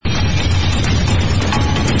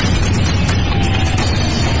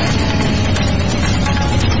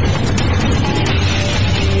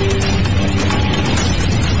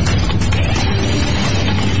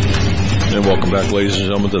ladies and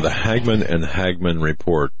gentlemen, to the Hagmann and Hagmann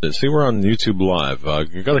Report. See, we're on YouTube Live.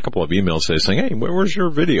 You got a couple of emails saying, "Hey, where's your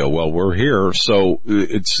video?" Well, we're here, so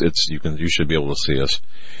you should be able to see us.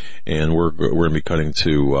 And we're going to be cutting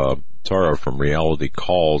to Tara from Reality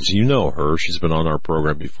Calls. You know her; she's been on our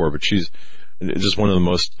program before, but she's just one of the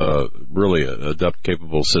most really adept,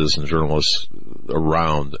 capable citizen journalists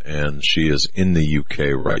around, and she is in the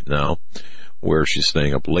UK right now, where she's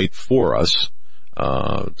staying up late for us.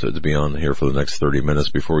 To be on here for the next 30 minutes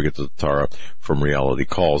before we get to Tara from Reality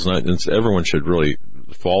Calls. And everyone should really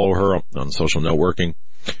follow her on social networking,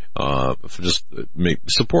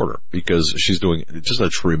 support her, because she's doing just a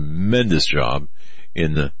tremendous job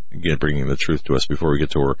in, again, bringing the truth to us. Before we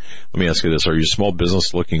get to her, let me ask you this. Are you a small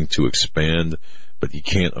business looking to expand, but you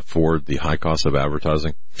can't afford the high cost of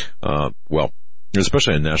advertising? Well,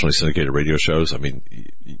 especially on nationally syndicated radio shows, I mean,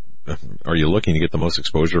 are you looking to get the most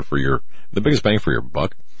exposure for the biggest bang for your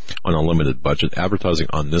buck on a limited budget? Advertising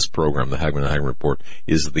on this program, the Hagmann and Hagmann Report,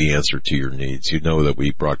 is the answer to your needs. You know that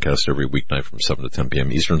we broadcast every weeknight from 7 to 10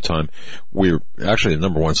 p.m. Eastern Time. We're actually the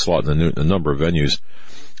number one slot in a number of venues.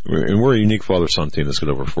 And we're a unique father-son team that's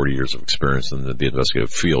got over 40 years of experience in the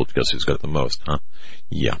investigative field. Guess who's got the most, huh?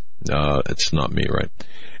 Yeah. It's not me, right?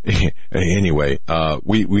 Anyway,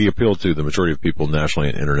 we appeal to the majority of people nationally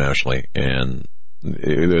and internationally, and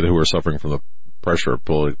who are suffering from the pressure of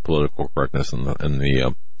political correctness and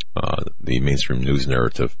the mainstream news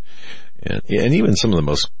narrative, and even some of the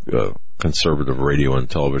most conservative radio and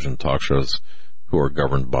television talk shows who are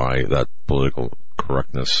governed by that political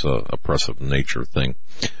correctness, oppressive nature thing.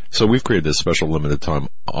 So we've created this special limited time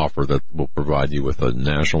offer that will provide you with a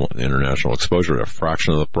national and international exposure at a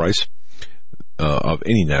fraction of the price of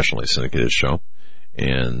any nationally syndicated show,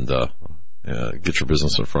 and get your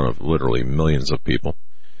business in front of literally millions of people,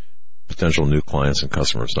 potential new clients and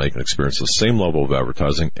customers. Now you can experience the same level of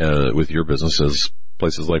advertising with your business as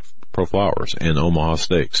places like Pro Flowers and Omaha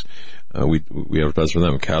Steaks. We advertise for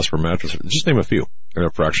them, Casper Mattress, just name a few, at a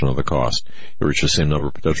fraction of the cost. You reach the same number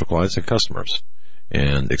of potential clients and customers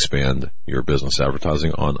and expand your business.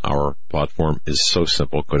 Advertising on our platform is so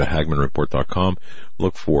simple. Go to HagmannReport.com,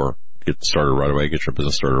 get started right away, get your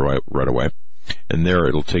business started right away. And there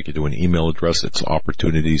it'll take you to an email address. It's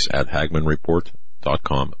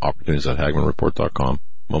opportunities@HagmannReport.com, opportunities@HagmannReport.com.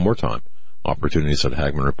 One more time,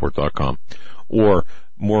 opportunities@HagmannReport.com. Or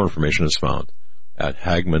more information is found at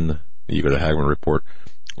Hagmann. You go to Hagmann Report,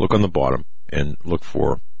 look on the bottom, and look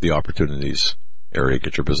for the opportunities area.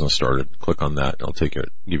 Get your business started. Click on that, and it'll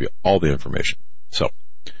give you all the information. So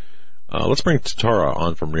let's bring Tara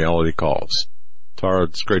on from Reality Calls. Tara,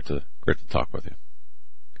 it's great to talk with you.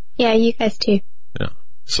 Yeah, you guys too. Yeah.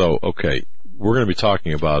 So, okay, we're going to be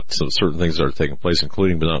talking about some certain things that are taking place,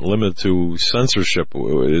 including but not limited to censorship.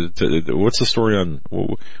 What's the story on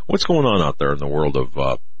what's going on out there in the world of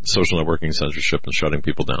social networking, censorship, and shutting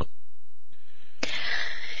people down?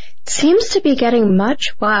 It seems to be getting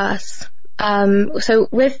much worse. It's all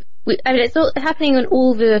happening on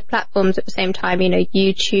all the platforms at the same time. You know,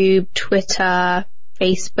 YouTube, Twitter,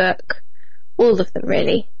 Facebook, all of them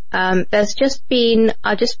really. There's just been,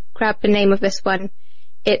 I'll just grab the name of this one.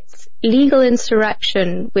 It's Legal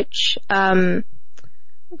Insurrection, which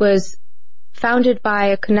was founded by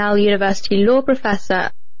a Cornell University law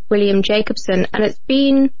professor, William Jacobson, and it's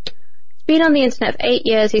been on the internet for 8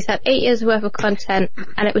 years. He's had 8 years worth of content,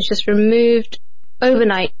 and it was just removed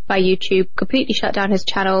overnight by YouTube, completely shut down his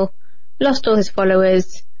channel, lost all his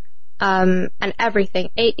followers, and everything.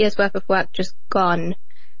 8 years worth of work just gone.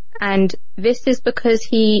 And this is because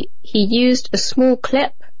he used a small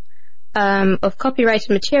clip of copyrighted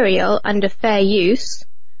material under fair use,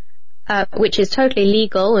 which is totally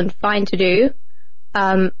legal and fine to do.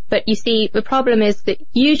 But you see, the problem is that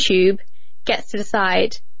YouTube gets to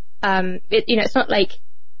decide. It's not like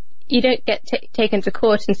you don't get taken to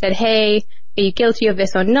court and said, "Hey, are you guilty of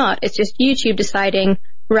this or not?" It's just YouTube deciding,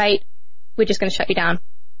 right, we're just going to shut you down.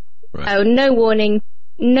 Right. No warning.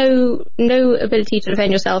 No ability to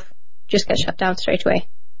defend yourself, just get shut down straight away.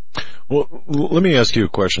 Well, let me ask you a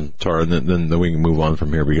question, Tara, and then we can move on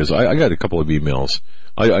from here, because I got a couple of emails.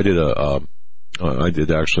 I did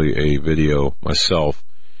actually a video myself,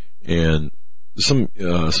 and some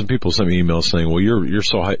people sent me emails saying, "Well, you're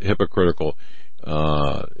so hypocritical.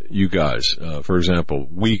 You guys, for example,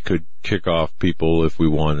 we could kick off people if we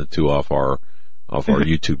wanted to off our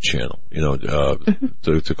YouTube channel,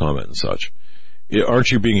 to comment and such.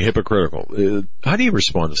 Aren't you being hypocritical?" How do you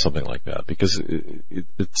respond to something like that? Because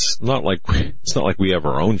it's not like we have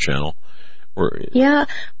our own channel. Yeah,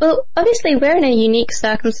 well, obviously we're in a unique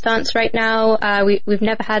circumstance right now. We've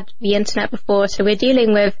never had the internet before, so we're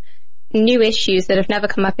dealing with new issues that have never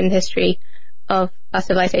come up in history of our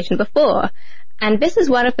civilization before. And this is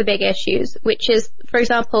one of the big issues, which is, for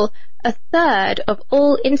example, a third of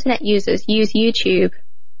all internet users use YouTube.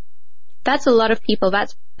 That's a lot of people.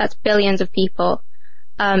 That's billions of people.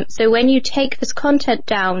 So when you take this content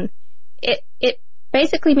down, it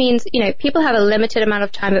basically means, people have a limited amount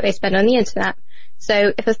of time that they spend on the internet.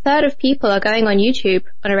 So if a third of people are going on YouTube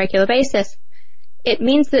on a regular basis, it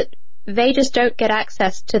means that they just don't get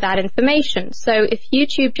access to that information. So if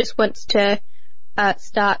YouTube just wants to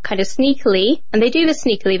start kind of sneakily, and they do this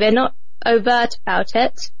sneakily, they're not overt about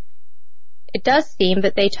it, it does seem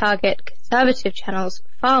that they target conservative channels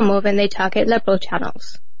far more than they target liberal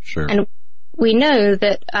channels. Sure. And we know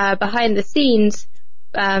that behind the scenes,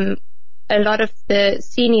 a lot of the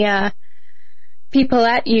senior people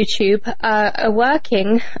at YouTube are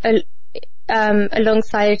working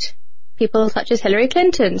alongside people such as Hillary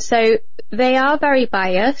Clinton. So they are very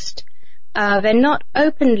biased. They're not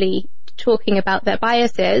openly talking about their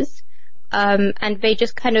biases, and they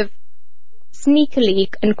just kind of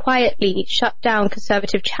sneakily and quietly shut down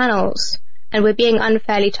conservative channels, and we're being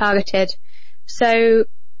unfairly targeted. So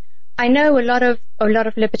I know a lot of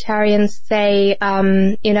libertarians say,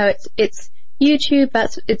 it's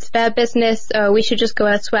YouTube, it's their business, we should just go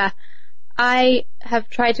elsewhere. I have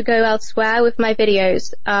tried to go elsewhere with my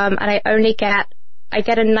videos, and I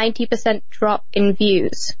get a 90% drop in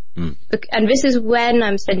views. And this is when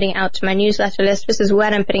I'm sending out to my newsletter list. This is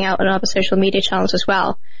when I'm putting out on other social media channels as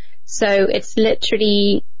well. So it's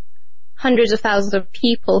literally hundreds of thousands of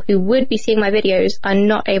people who would be seeing my videos are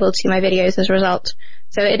not able to see my videos as a result.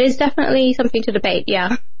 So it is definitely something to debate,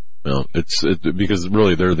 yeah. Well, because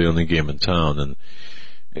really they're the only game in town, and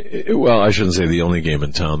well, I shouldn't say the only game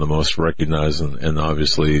in town, the most recognized and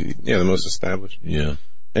obviously, the most established. Yeah.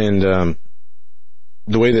 And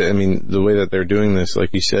the way that they're doing this,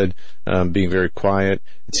 like you said, being very quiet,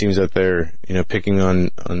 it seems that they're picking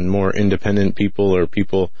on more independent people or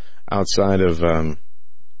people outside of I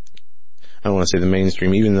don't want to say the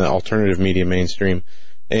mainstream, even the alternative media mainstream.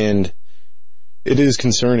 And it is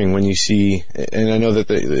concerning when you see, and I know that,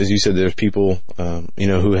 as you said, there's people,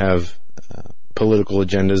 who have political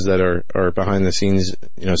agendas that are behind the scenes,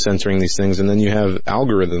 censoring these things. And then you have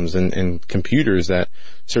algorithms and computers that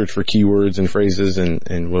search for keywords and phrases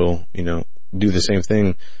and will, do the same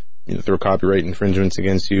thing, throw copyright infringements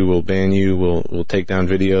against you, will ban you, will take down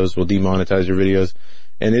videos, will demonetize your videos.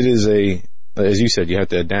 And it is as you said, you have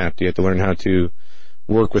to adapt. You have to learn how to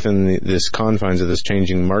work within this confines of this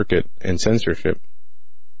changing market and censorship.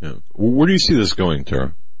 Yeah. Where do you see this going,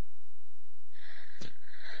 Tara?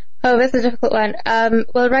 Oh, this is a difficult one.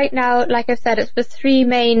 Well, right now, like I've said, it's the three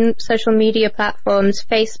main social media platforms,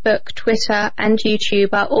 Facebook, Twitter, and YouTube,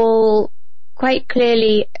 are all quite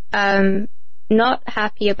clearly not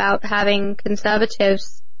happy about having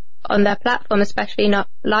conservatives on their platform, especially not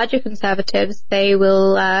larger conservatives. They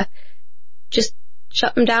will just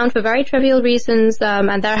shut them down for very trivial reasons,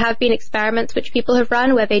 and there have been experiments which people have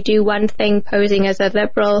run where they do one thing posing as a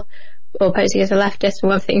liberal or posing as a leftist, and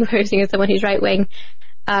one thing posing as someone who's right-wing,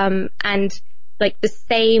 and like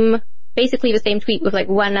basically the same tweet with like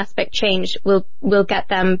one aspect changed will get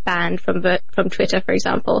them banned from Twitter, for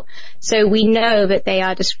example. So we know that they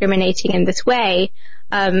are discriminating in this way,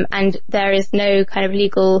 and there is no kind of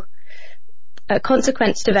legal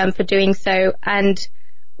consequence to them for doing so. And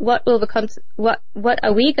what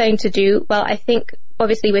are we going to do? Well, I think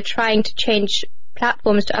obviously we're trying to change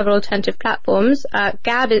platforms to other alternative platforms.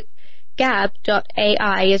 Gab.ai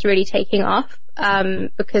is really taking off,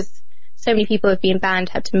 because so many people have been banned,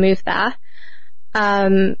 had to move there.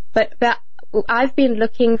 But I've been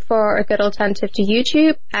looking for a good alternative to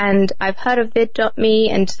YouTube, and I've heard of vid.me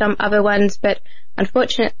and some other ones, but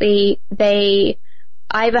unfortunately they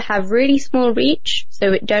either have really small reach,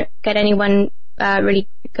 so it don't get anyone really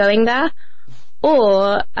going there,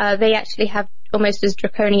 or they actually have almost as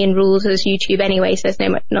draconian rules as YouTube anyway, so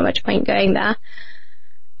there's not much point going there.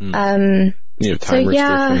 You have time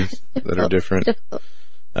restrictions that are different. Difficult.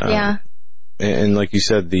 And like you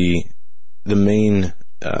said, the main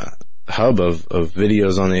hub of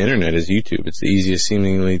videos on the internet is YouTube. It's the easiest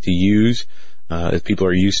seemingly to use. If people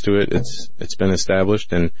are used to it, it's been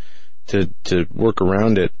established, and to work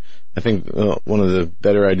around it, I think one of the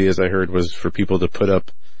better ideas I heard was for people to put up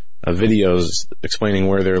videos explaining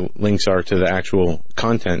where their links are to the actual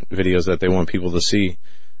content videos that they want people to see.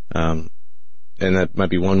 And that might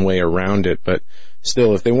be one way around it. But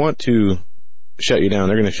still, if they want to shut you down,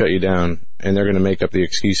 they're going to shut you down, and they're going to make up the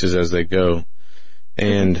excuses as they go.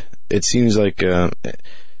 And it seems like, I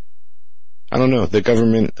don't know, the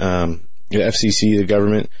government, the FCC, the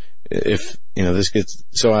government, if, this gets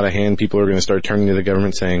so out of hand, people are going to start turning to the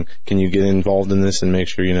government saying, can you get involved in this and make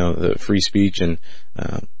sure, the free speech and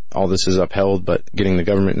all this is upheld, but getting the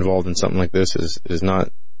government involved in something like this is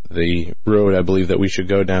not the road I believe that we should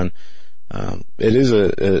go down. It is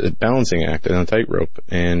a balancing act and a tightrope,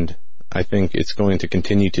 and I think it's going to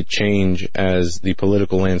continue to change as the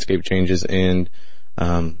political landscape changes and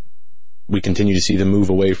we continue to see the move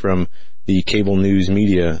away from the cable news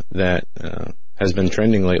media that has been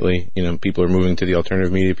trending lately. People are moving to the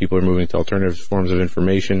alternative media. People are moving to alternative forms of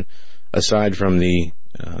information aside from the,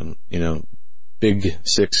 big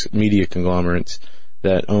six media conglomerates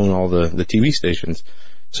that own all the TV stations.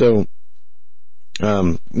 So,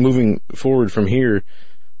 moving forward from here,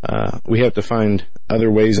 we have to find other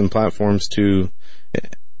ways and platforms to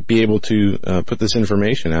be able to put this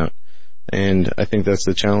information out. And I think that's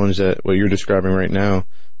the challenge that what you're describing right now,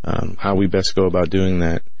 how we best go about doing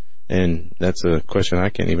that. And that's a question I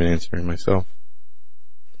can't even answer myself.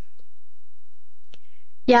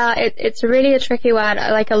 Yeah, it's really a tricky one.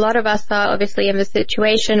 Like, a lot of us are obviously in this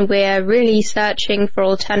situation. We're really searching for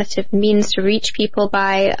alternative means to reach people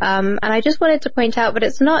by. And I just wanted to point out, but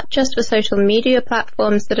it's not just the social media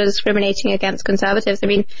platforms that are discriminating against conservatives. I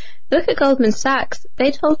mean, look at Goldman Sachs.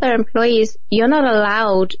 They told their employees, you're not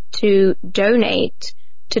allowed to donate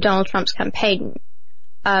to Donald Trump's campaign.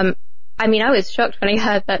 I was shocked when I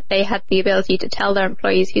heard that they had the ability to tell their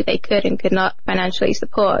employees who they could and could not financially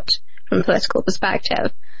support from a political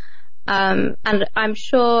perspective. And I'm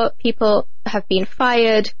sure people have been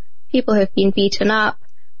fired, people have been beaten up,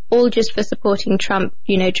 all just for supporting Trump,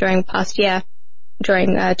 during past year, during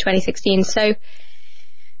 2016. So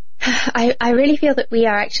I really feel that we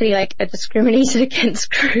are actually like a discriminated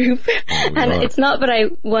against group. And it's not that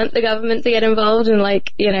I want the government to get involved and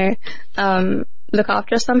look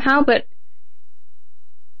after us somehow, but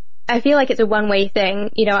I feel like it's a one-way thing.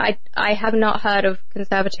 I have not heard of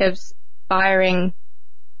conservatives firing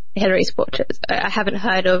Hillary supporters. I haven't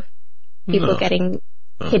heard of people getting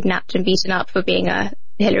kidnapped and beaten up for being a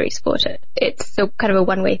Hillary supporter. It's kind of a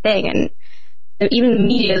one-way thing, and even the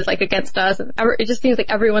media is against us. It just seems like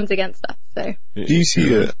everyone's against us. So, do you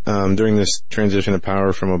see during this transition of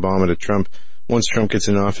power from Obama to Trump, once Trump gets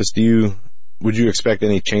in office, would you expect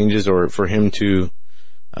any changes, or for him to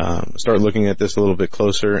start looking at this a little bit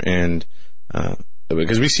closer? And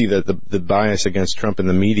because we see that the bias against Trump in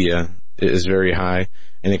the media is very high,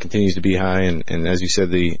 and it continues to be high, and as you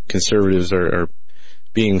said, the conservatives are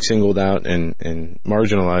being singled out and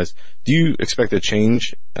marginalized. Do you expect a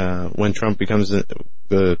change when Trump becomes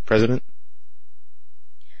the president?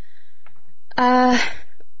 I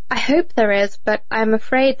hope there is, but I'm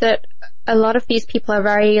afraid that a lot of these people are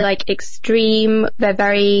very extreme. They're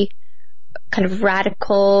very kind of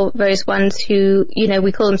radical, those ones who,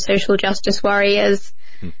 we call them social justice warriors.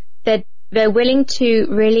 They're willing to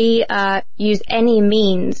really use any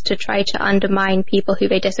means to try to undermine people who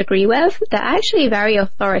they disagree with. They're actually very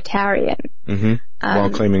authoritarian. Mm-hmm. While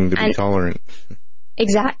claiming to be tolerant.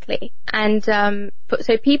 Exactly. And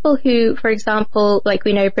so people who, for example,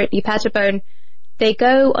 we know Brittany Pettibone, they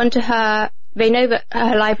go onto her, they know that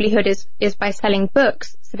her livelihood is by selling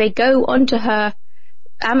books, so they go onto her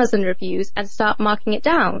Amazon reviews and start marking it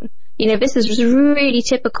down. This is really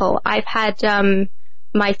typical. I've had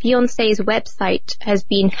my fiance's website has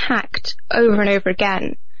been hacked over and over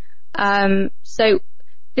again. So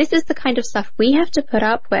this is the kind of stuff we have to put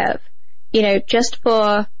up with, just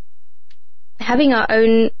for having our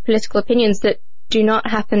own political opinions that do not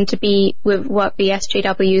happen to be with what the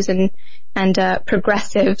SJWs and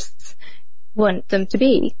progressives want them to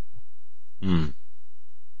be. Mm.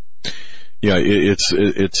 Yeah,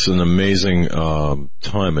 it's an amazing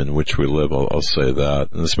time in which we live. I'll say that,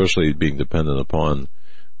 and especially being dependent upon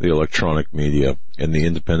the electronic media and the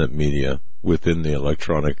independent media within the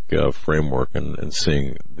electronic framework, and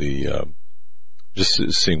seeing just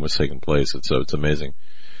seeing what's taking place. It's amazing.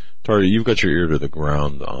 Tari, you've got your ear to the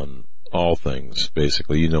ground on all things.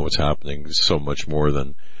 Basically, what's happening so much more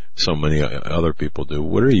than so many other people do.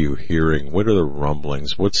 What are you hearing? What are the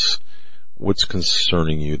rumblings? What's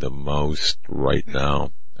concerning you the most right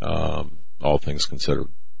now, all things considered?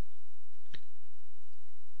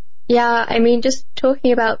 Yeah, just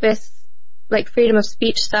talking about this, freedom of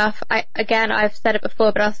speech stuff, I've said it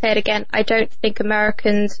before, but I'll say it again. I don't think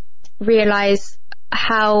Americans realize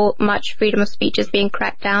how much freedom of speech is being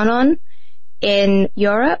cracked down on in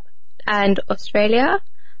Europe and Australia,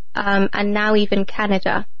 and now even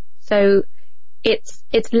Canada. So it's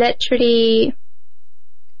literally,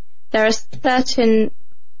 there are certain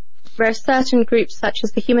groups such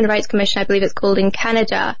as the Human Rights Commission, I believe it's called, in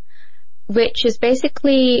Canada, which is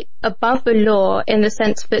basically above the law in the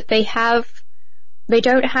sense that they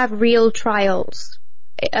don't have real trials.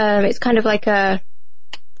 It's kind of like a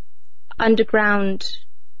underground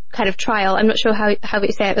kind of trial. I'm not sure how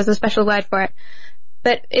we say it. There's a special word for it.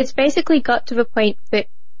 But it's basically got to the point that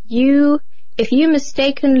if you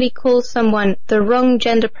mistakenly call someone the wrong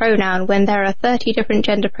gender pronoun when there are 30 different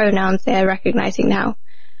gender pronouns they're recognizing now,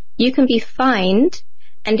 you can be fined,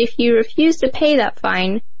 and if you refuse to pay that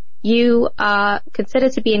fine, you are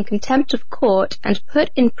considered to be in contempt of court and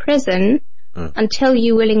put in prison until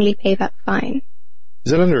you willingly pay that fine.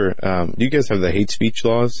 Is that under, do you guys have the hate speech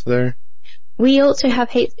laws there? We also have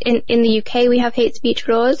in the UK we have hate speech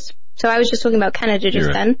laws. So I was just talking about Canada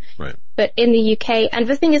just then. Right. But in the UK, and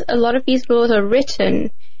the thing is, a lot of these laws are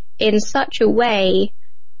written in such a way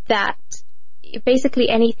that basically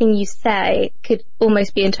anything you say could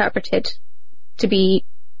almost be interpreted to be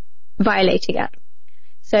violating it.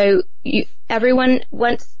 So everyone,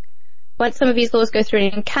 once some of these laws go through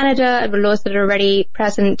in Canada and the laws that are already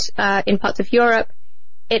present in parts of Europe,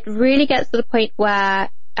 it really gets to the point where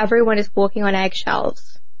everyone is walking on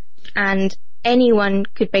eggshells, and anyone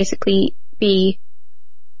could basically be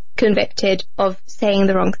convicted of saying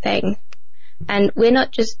the wrong thing. And we're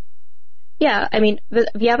not just,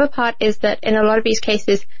 the other part is that in a lot of these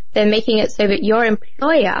cases, they're making it so that your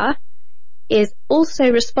employer is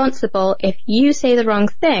also responsible if you say the wrong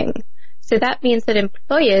thing. So that means that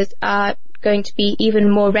employers are going to be even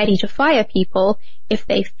more ready to fire people if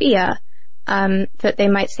they fear that they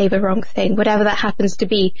might say the wrong thing, whatever that happens to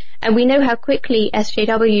be. And we know how quickly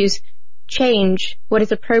SJWs change what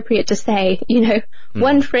is appropriate to say.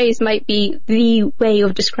 One phrase might be the way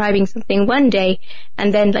of describing something one day,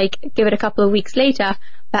 and then give it a couple of weeks later,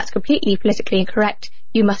 that's completely politically incorrect.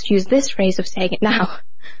 You must use this phrase of saying it now.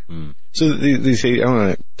 So I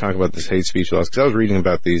want to talk about this hate speech laws, because I was reading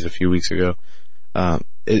about these a few weeks ago.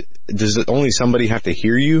 Does it only somebody have to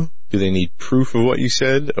hear you? Do they need proof of what you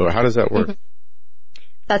said, or how does that work?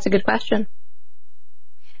 That's a good question.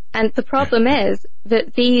 And the problem is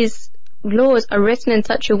that these laws are written in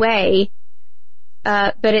such a way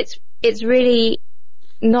that it's really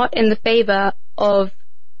not in the favor of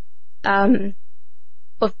the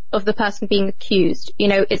person being accused.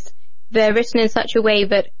 They're written in such a way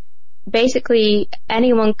that basically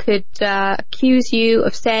anyone could accuse you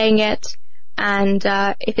of saying it, and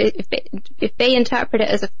if they interpret it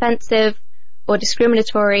as offensive or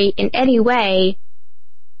discriminatory in any way,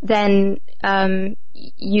 then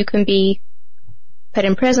you can be put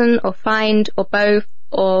in prison or fined or both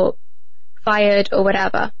or fired or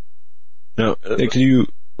whatever. Now, can you,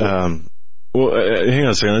 hang on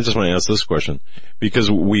a second. I just want to ask this question, because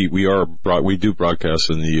we do broadcast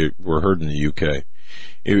we're heard in the UK.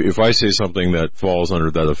 If I say something that falls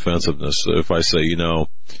under that offensiveness, if I say, well,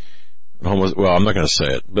 I'm not going to say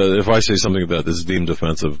it, but if I say something that is deemed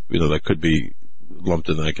offensive, that could be lumped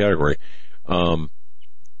in that category,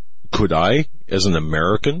 could I, as an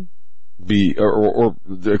American, be, or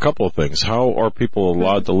a couple of things. How are people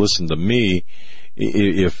allowed to listen to me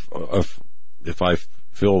if I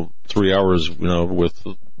fill 3 hours, with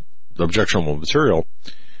objectionable material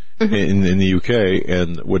in the UK,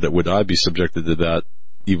 and would I be subjected to that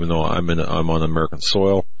even though I'm on American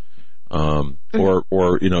soil? Or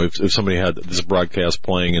if somebody had this broadcast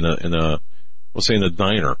playing in a let's say in a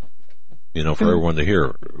diner, for everyone to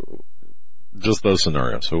hear, just those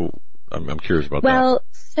scenarios. So I'm curious about that. Well,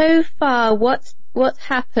 so far what's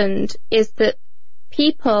happened is that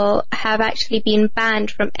people have actually been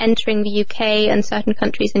banned from entering the UK and certain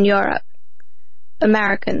countries in Europe.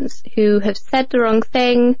 Americans who have said the wrong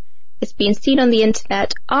thing, it's been seen on the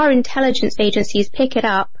internet, our intelligence agencies pick it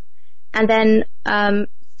up and then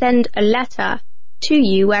send a letter to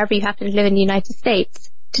you wherever you happen to live in the United States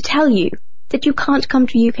to tell you that you can't come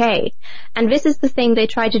to UK. And this is the thing they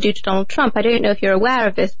tried to do to Donald Trump. I don't know if you're aware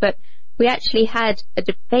of this, but we actually had a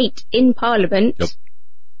debate in Parliament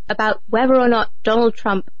about whether or not Donald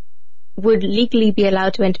Trump would legally be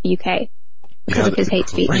allowed to enter the UK because of his hate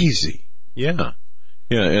speech. Crazy. Yeah.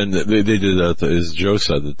 Yeah, and they did that, as Joe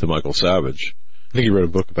said, to Michael Savage. I think he wrote a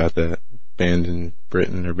book about that, banned in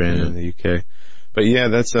Britain or banned in the UK. But yeah,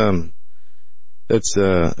 that's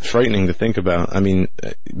frightening to think about. I mean,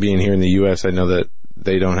 being here in the U.S., I know that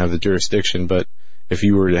they don't have the jurisdiction, but if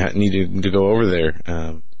you were needing to go over there,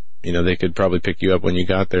 they could probably pick you up when you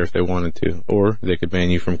got there if they wanted to, or they could ban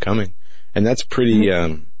you from coming. And that's pretty,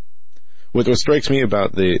 what strikes me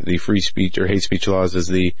about the free speech or hate speech laws is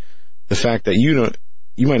the fact that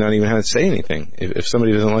you might not even have to say anything. If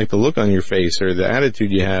somebody doesn't like the look on your face or the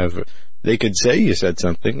attitude you have, they could say you said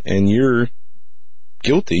something and you're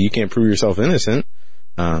guilty. You can't prove yourself innocent,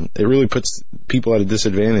 it really puts people at a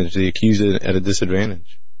disadvantage, the accused at a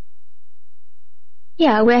disadvantage.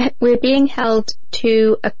 Yeah, we're being held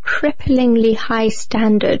to a cripplingly high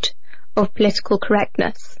standard of political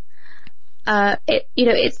correctness.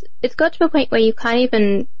 It's got to a point where you can't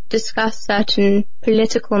even discuss certain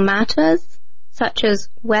political matters, such as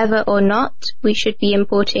whether or not we should be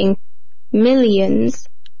importing millions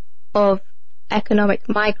of economic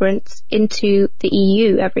migrants into the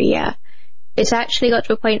EU every year. It's actually got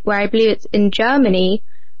to a point where I believe it's in Germany,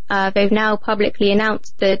 they've now publicly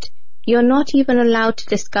announced that you're not even allowed to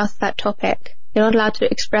discuss that topic. You're not allowed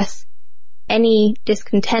to express any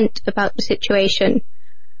discontent about the situation.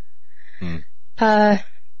 You're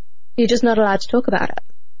just not allowed to talk about it.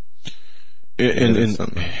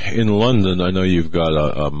 In London, I know you've got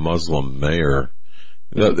a Muslim mayor.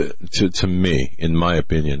 To me, in my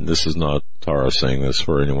opinion, this is not Tara saying this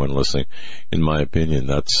for anyone listening. In my opinion,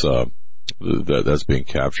 that's being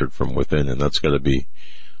captured from within, and that's got to be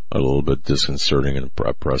a little bit disconcerting and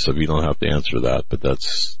oppressive. You don't have to answer that, but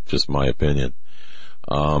that's just my opinion.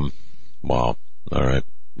 Wow. All right.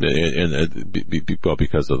 Well,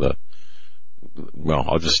 because of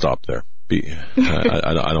I'll just stop there.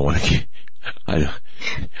 I don't want to.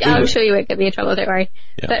 I'm sure you won't get me in trouble. Don't worry.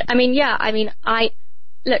 Yeah. But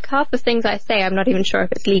look, half the things I say, I'm not even sure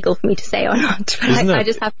if it's legal for me to say or not. But I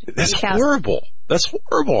just have to. That's horrible. That's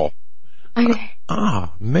horrible. Okay.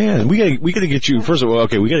 Man, we gotta get you. First of all,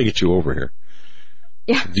 okay, we gotta get you over here.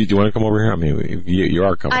 Yeah. Do you want to come over here? I mean, you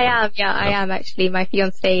are coming. I am. Yeah, I am actually. My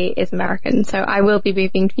fiance is American, so I will be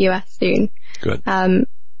moving to the US soon. Good.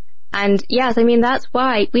 And yes, I mean that's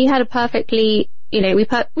why we had a perfectly,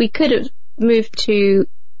 we could have moved to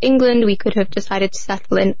England. We could have decided to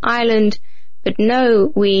settle in Ireland, but no,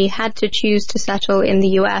 we had to choose to settle in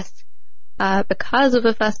the US. Because of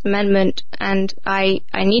the First Amendment, and I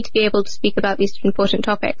need to be able to speak about these important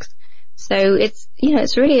topics. So it's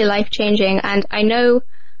really life-changing, and I know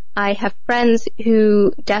I have friends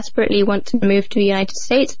who desperately want to move to the United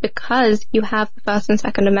States because you have the First and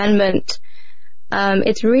Second Amendment.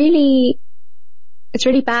 It's really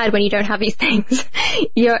bad when you don't have these things.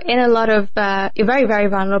 You're in a lot of, you're very, very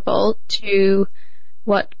vulnerable to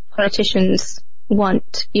what politicians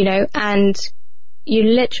want, and you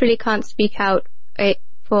literally can't speak out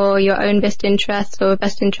for your own best interests or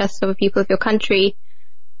best interests of the people of your country,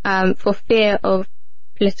 for fear of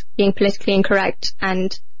being politically incorrect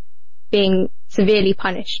and being severely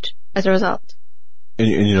punished as a result.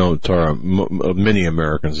 And Tara, many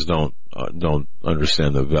Americans don't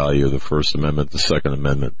understand the value of the First Amendment, the Second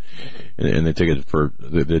Amendment, and they take it for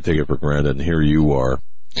granted. And here you are.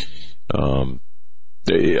 You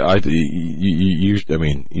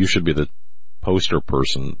should be the poster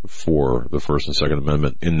person for the First and Second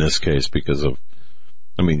Amendment in this case because of,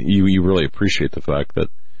 you really appreciate the fact that,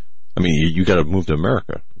 you got to move to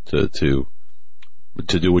America to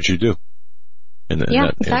do what you do.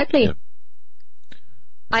 Exactly. Yeah.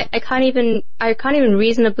 I can't even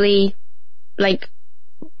reasonably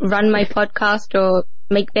run my podcast or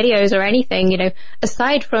make videos or anything,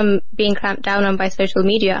 aside from being clamped down on by social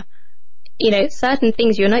media. Certain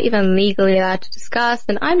things you're not even legally allowed to discuss,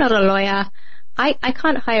 and I'm not a lawyer. I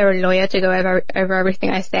can't hire a lawyer to go over everything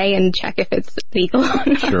I say and check if it's legal or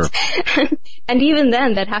not. Sure. And even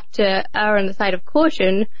then, they'd have to err on the side of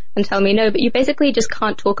caution and tell me no, but you basically just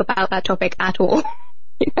can't talk about that topic at all.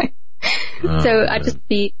 So I'd just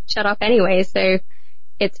be shut up anyway. So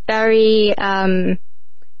it's very,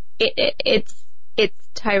 it's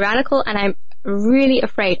tyrannical, and I'm really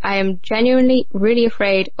afraid. I am genuinely really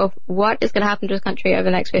afraid of what is going to happen to this country over the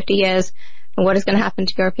next 50 years. And what is going to happen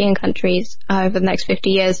to European countries over the next 50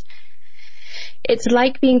 years. It's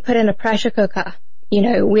like being put in a pressure cooker.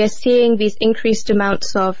 We're seeing these increased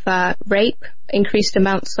amounts of rape, increased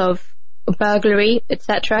amounts of burglary,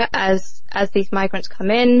 etc. as these migrants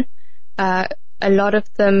come in. A lot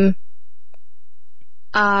of them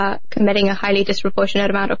are committing a highly disproportionate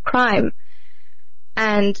amount of crime.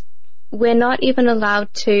 And we're not even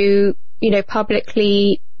allowed to,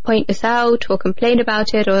 publicly point this out or complain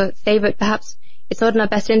about it or say that perhaps it's not in our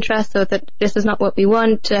best interest or that this is not what we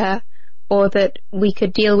want, or that we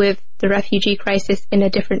could deal with the refugee crisis in a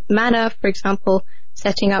different manner. For example,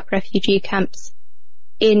 setting up refugee camps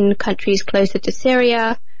in countries closer to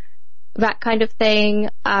Syria, that kind of thing.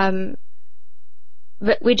 But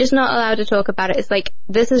we're just not allowed to talk about it. It's like,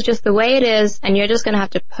 this is just the way it is, and you're just going to have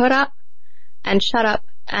to put up and shut up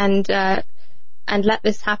and let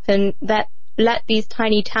this happen. Let these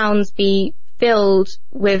tiny towns be filled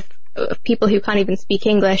with people who can't even speak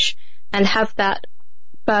English and have that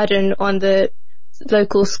burden on the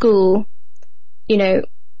local school.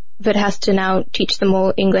 but has to now teach them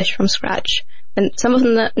all English from scratch, and some of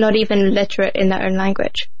them are not even literate in their own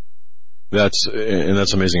language. That's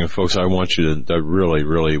amazing. And folks, I really,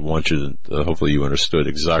 really want you to, hopefully you understood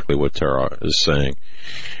exactly what Tara is saying.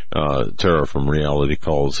 Tara from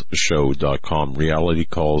realitycallsshow.com,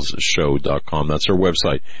 realitycallsshow.com. That's her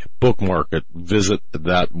website. Bookmark it. Visit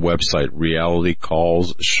that website,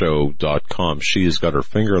 realitycallsshow.com. She has got her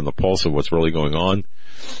finger on the pulse of what's really going on.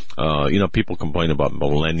 People complain about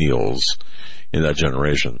millennials in that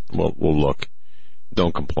generation. Well, look,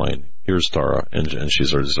 don't complain. Here's Tara, and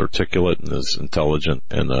she's as articulate and as intelligent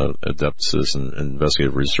and adept as an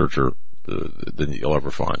investigative researcher than you'll ever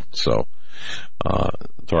find. So,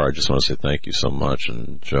 Tara, I just want to say thank you so much.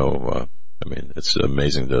 And Joe, it's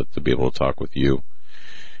amazing to be able to talk with you.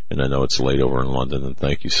 And I know it's late over in London, and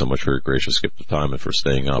thank you so much for your gracious gift of time and for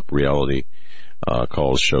staying up.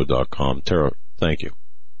 realitycallsshow.com. Tara, thank you.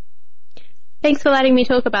 Thanks for letting me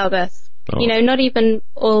talk about this. Oh. Not even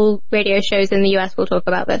all radio shows in the US will talk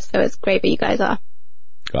about this, so it's great that you guys are.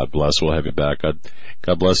 God bless. We'll have you back. God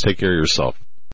bless. Take care of yourself.